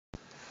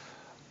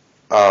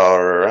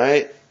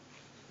Alright,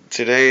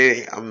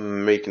 today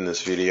I'm making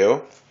this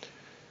video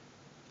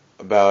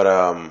about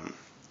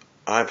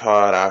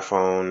iPod,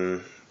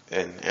 iPhone,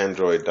 and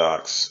Android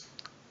docks.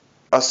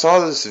 I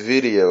saw this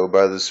video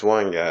by this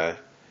one guy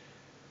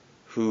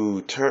who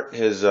turned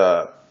his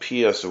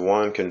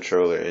PS1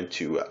 controller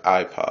into an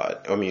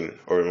iPod, or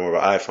more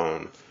of an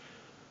iPhone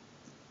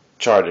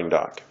charging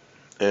dock.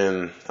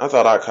 And I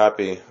thought I'd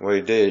copy what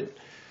he did.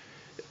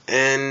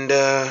 And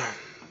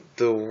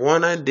the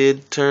one I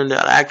did turned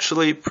out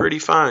actually pretty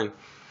fine.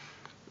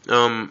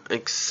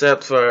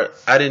 Except for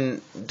I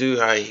didn't do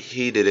how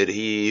he did it.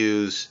 He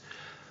used,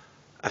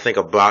 I think,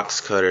 a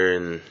box cutter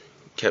and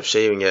kept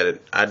shaving at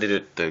it. I did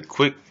it the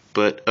quick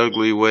but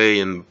ugly way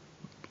and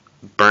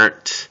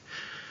burnt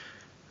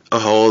a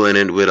hole in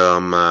it with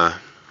a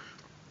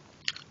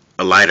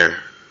lighter.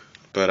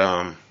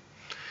 But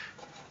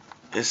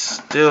it's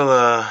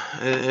still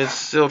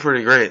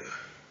pretty great.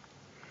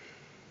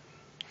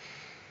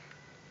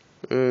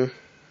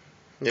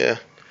 Yeah,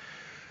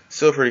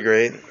 still pretty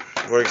great.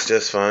 Works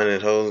just fine.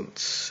 It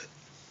holds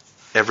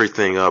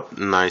everything up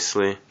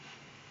nicely.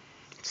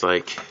 It's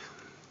like,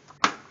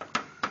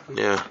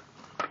 yeah,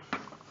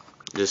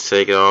 just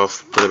take it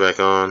off, put it back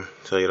on,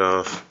 take it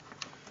off,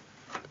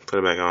 put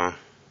it back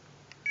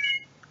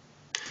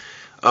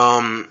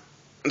on.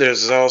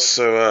 There's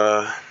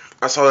also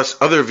I saw this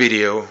other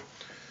video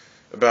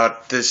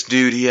about this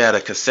dude. He had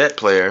a cassette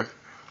player,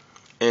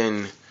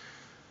 and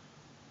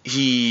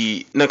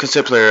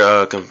cassette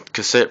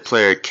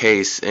player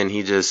case, and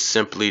he just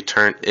simply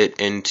turned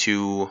it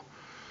into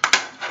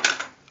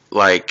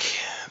like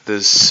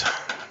this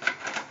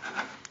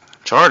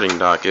charging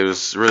dock. It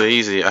was really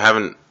easy. I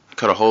haven't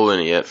cut a hole in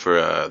it yet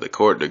for the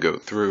cord to go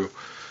through,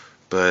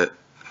 but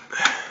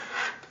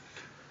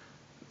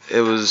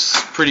it was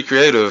pretty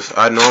creative.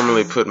 I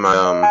normally put my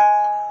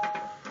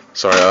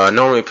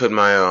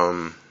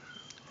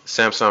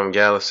Samsung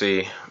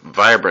Galaxy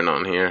Vibrant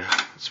on here.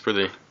 It's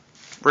pretty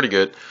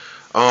good.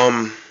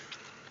 Yeah,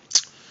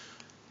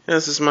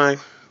 this is my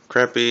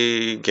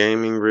crappy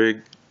gaming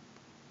rig,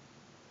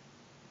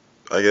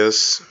 I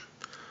guess.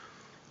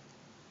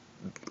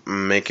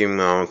 I'm making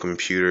my own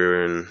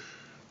computer and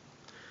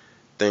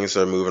things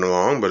are moving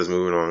along, but it's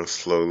moving along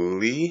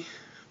slowly.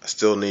 I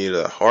still need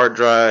a hard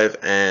drive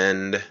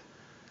and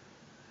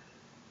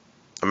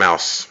a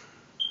mouse.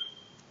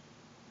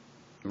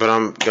 But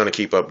I'm gonna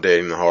keep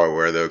updating the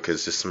hardware though,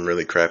 because there's some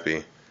really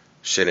crappy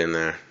shit in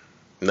there.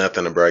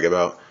 Nothing to brag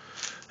about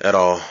at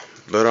all.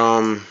 But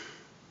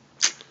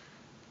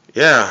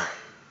yeah.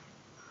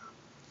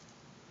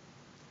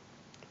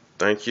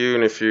 Thank you,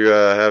 and if you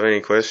have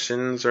any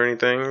questions or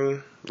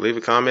anything, leave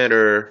a comment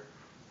or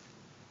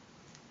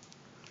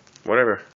whatever.